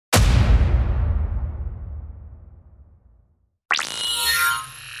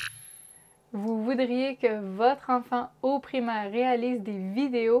voudriez que votre enfant au primaire réalise des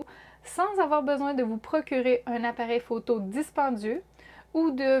vidéos sans avoir besoin de vous procurer un appareil photo dispendieux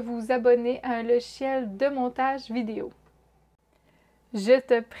ou de vous abonner à un logiciel de montage vidéo. Je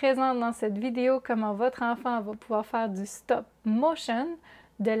te présente dans cette vidéo comment votre enfant va pouvoir faire du stop motion,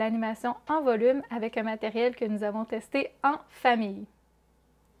 de l'animation en volume avec un matériel que nous avons testé en famille.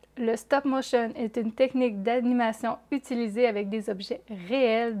 Le stop motion est une technique d'animation utilisée avec des objets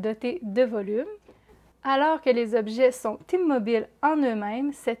réels dotés de volume. Alors que les objets sont immobiles en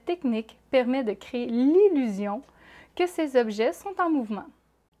eux-mêmes, cette technique permet de créer l'illusion que ces objets sont en mouvement.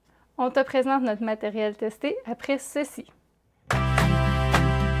 On te présente notre matériel testé après ceci.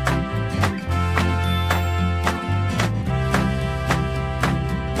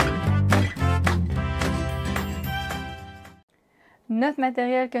 Notre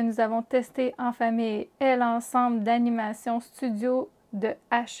matériel que nous avons testé en famille est l'ensemble d'animation studio de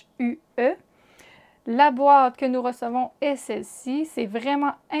HUE. La boîte que nous recevons est celle-ci. C'est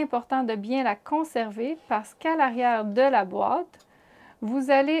vraiment important de bien la conserver parce qu'à l'arrière de la boîte,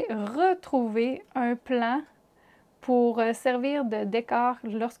 vous allez retrouver un plan pour servir de décor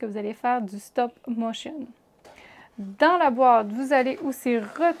lorsque vous allez faire du stop motion. Dans la boîte, vous allez aussi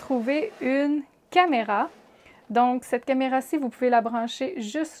retrouver une caméra. Donc, cette caméra-ci, vous pouvez la brancher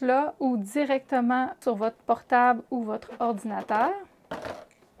juste là ou directement sur votre portable ou votre ordinateur.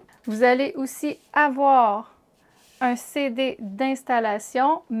 Vous allez aussi avoir un CD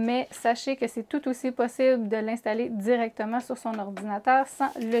d'installation, mais sachez que c'est tout aussi possible de l'installer directement sur son ordinateur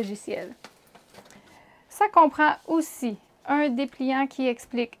sans logiciel. Ça comprend aussi un dépliant qui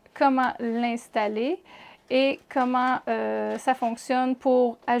explique comment l'installer et comment ça fonctionne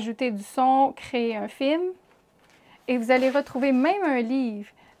pour ajouter du son, créer un film. Et vous allez retrouver même un livre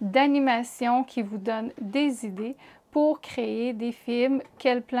d'animation qui vous donne des idées pour créer des films,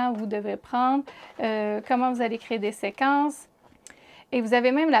 quel plan vous devez prendre, comment vous allez créer des séquences. Et vous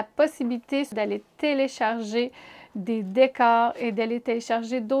avez même la possibilité d'aller télécharger des décors et d'aller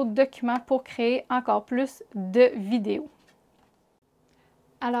télécharger d'autres documents pour créer encore plus de vidéos.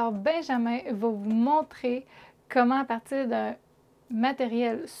 Alors, Benjamin va vous montrer comment à partir d'un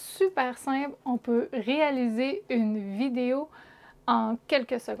matériel super simple, on peut réaliser une vidéo en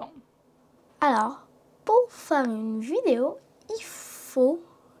quelques secondes. Alors, pour faire une vidéo, il faut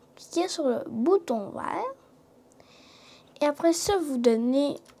cliquer sur le bouton vert et après ça, vous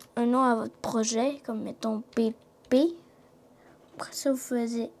donnez un nom à votre projet, comme mettons PP. Après ça, vous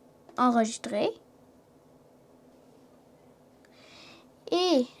faisiez enregistrer.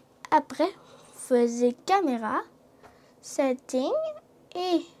 Et après, vous faisiez caméra, setting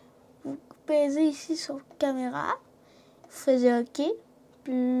et vous pesez ici sur caméra, vous faisiez OK,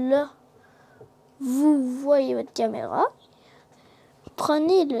 puis là vous voyez votre caméra,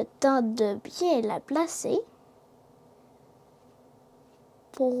 prenez le temps de bien la placer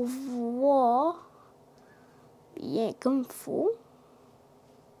pour voir bien comme il faut.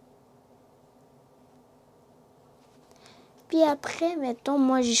 Puis après, mettons,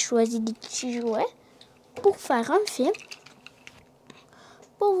 moi j'ai choisi des petits jouets pour faire un film.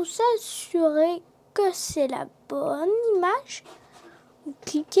 Pour vous assurer que c'est la bonne image, vous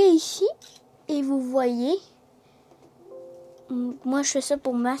cliquez ici et vous voyez. Moi, je fais ça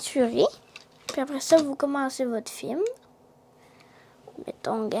pour m'assurer. Puis après ça, vous commencez votre film.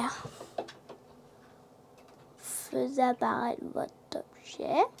 Mettons, regarde. Faisez apparaître votre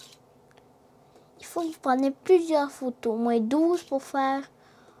objet. Il faut que vous preniez plusieurs photos, au moins 12 pour faire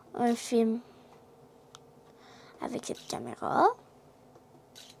un film avec cette caméra.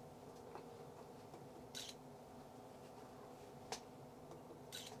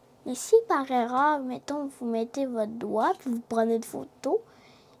 Et si par erreur, mettons, vous mettez votre doigt, puis vous prenez une photo,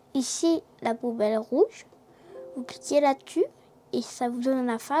 ici, la poubelle rouge, vous cliquez là-dessus, et ça vous donne une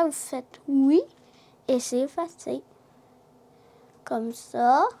affaire, vous faites oui, et c'est effacé. Comme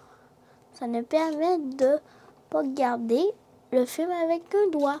ça, ça nous permet de ne pas garder le film avec un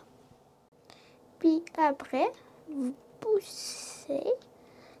doigt. Puis après, vous poussez,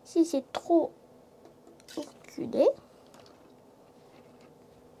 si c'est trop reculé,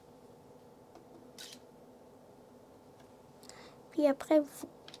 puis après, vous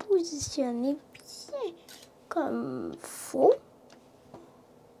positionnez bien comme faut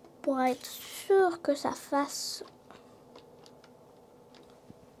pour être sûr que ça fasse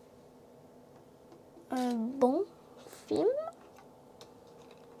un bon film.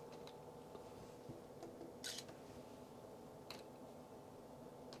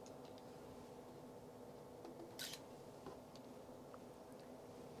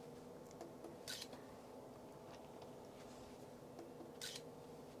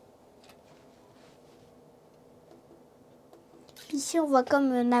 Puis ici, on voit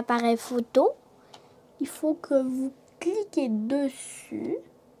comme un appareil photo. Il faut que vous cliquez dessus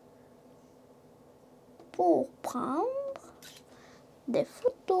pour prendre des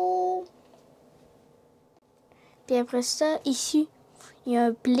photos. Puis après ça, ici, il y a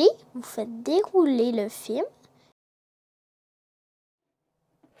un play. Vous faites dérouler le film.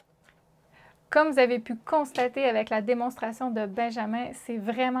 Comme vous avez pu constater avec la démonstration de Benjamin, c'est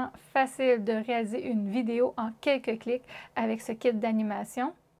vraiment facile de réaliser une vidéo en quelques clics avec ce kit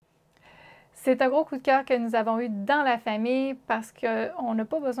d'animation. C'est un gros coup de cœur que nous avons eu dans la famille parce qu'on n'a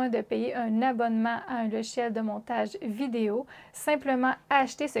pas besoin de payer un abonnement à un logiciel de montage vidéo. Simplement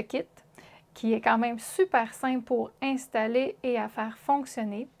acheter ce kit qui est quand même super simple pour installer et à faire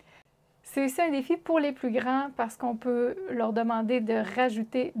fonctionner. C'est aussi un défi pour les plus grands parce qu'on peut leur demander de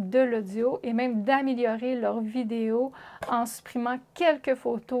rajouter de l'audio et même d'améliorer leur vidéo en supprimant quelques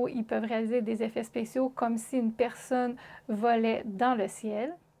photos. Ils peuvent réaliser des effets spéciaux comme si une personne volait dans le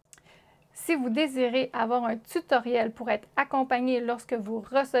ciel. Si vous désirez avoir un tutoriel pour être accompagné lorsque vous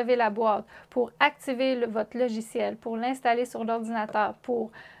recevez la boîte, pour activer votre logiciel, pour l'installer sur l'ordinateur,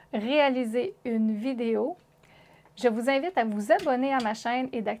 pour réaliser une vidéo, je vous invite à vous abonner à ma chaîne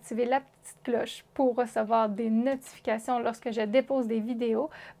et d'activer la petite cloche pour recevoir des notifications lorsque je dépose des vidéos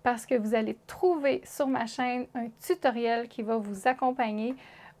parce que vous allez trouver sur ma chaîne un tutoriel qui va vous accompagner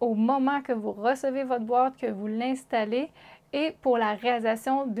au moment que vous recevez votre boîte, que vous l'installez et pour la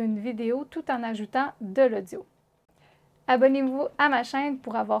réalisation d'une vidéo tout en ajoutant de l'audio. Abonnez-vous à ma chaîne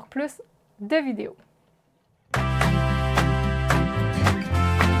pour avoir plus de vidéos.